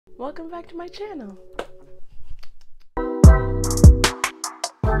welcome back to my channel.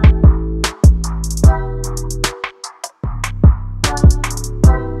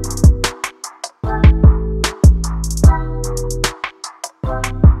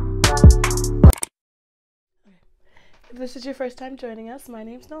 If this is your first time joining us, my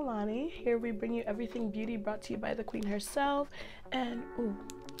name's Noelani. Here we bring you everything beauty, brought to you by the queen herself. And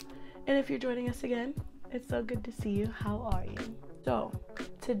if you're joining us again, it's so good to see you. How are you? So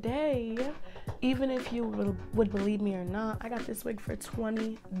today, even if you would believe me or not, I got this wig for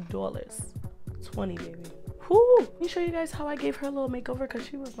 $20. 20, baby. Whoo! Let me show you guys how I gave her a little makeover, because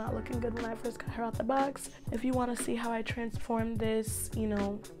she was not looking good when I first got her out the box. If you want to see how I transformed this, you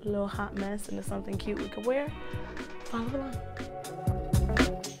know, little hot mess into something cute we could wear, follow along.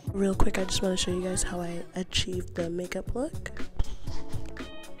 Real quick, I just want to show you guys how I achieved the makeup look.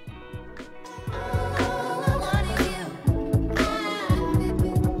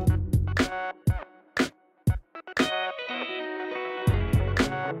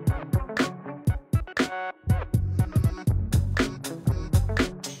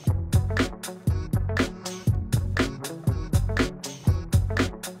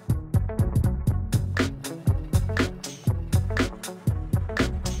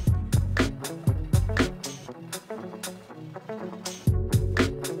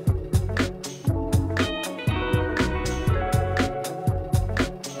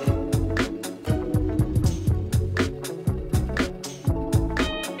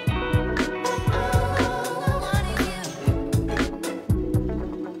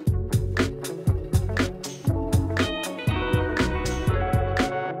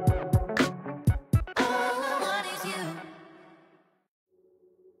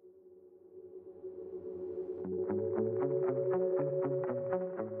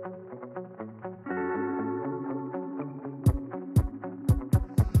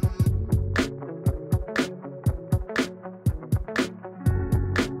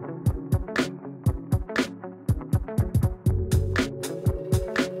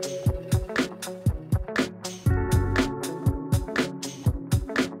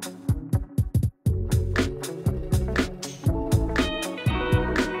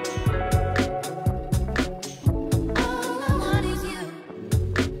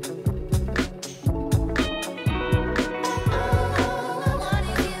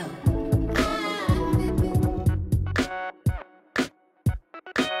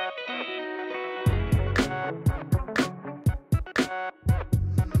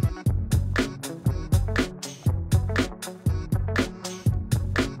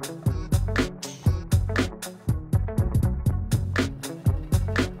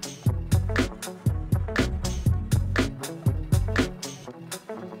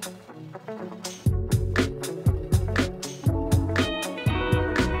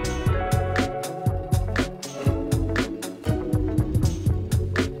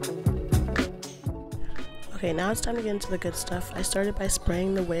 Okay, now it's time to get into the good stuff. I started by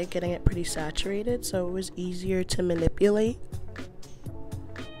spraying the wig, getting it pretty saturated so it was easier to manipulate.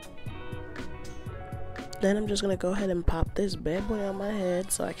 Then I'm just going to go ahead and pop this bad boy on my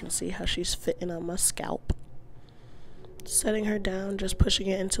head so I can see how she's fitting on my scalp. Setting her down, just pushing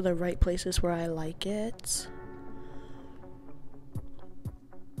it into the right places where I like it.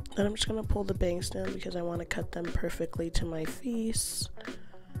 Then I'm just going to pull the bangs down because I want to cut them perfectly to my face.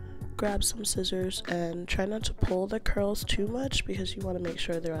 Grab some scissors and try not to pull the curls too much because you want to make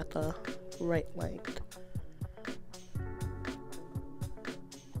sure they're at the right length.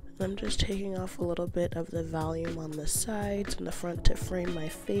 I'm just taking off a little bit of the volume on the sides and the front to frame my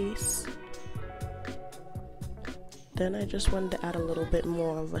face. Then I just wanted to add a little bit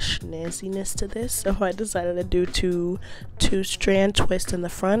more of a snazziness to this, so I decided to do two strand twists in the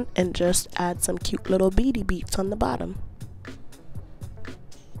front and just add some cute little beady beads on the bottom.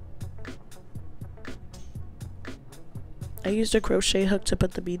 I used a crochet hook to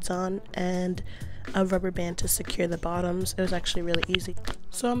put the beads on and a rubber band to secure the bottoms. It was actually really easy.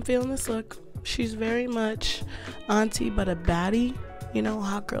 So I'm feeling this look. She's very much auntie but a baddie. You know,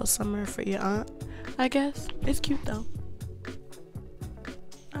 hot girl summer for your aunt, I guess. It's cute though.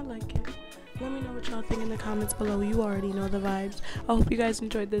 I like it. Let me know what y'all think in the comments below. You already know the vibes. I hope you guys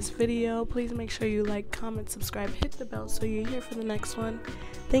enjoyed this video. Please make sure you like, comment, subscribe, hit the bell so you're here for the next one.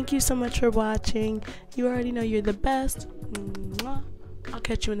 Thank you so much for watching. You already know you're the best. Mwah. I'll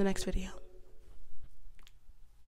catch you in the next video.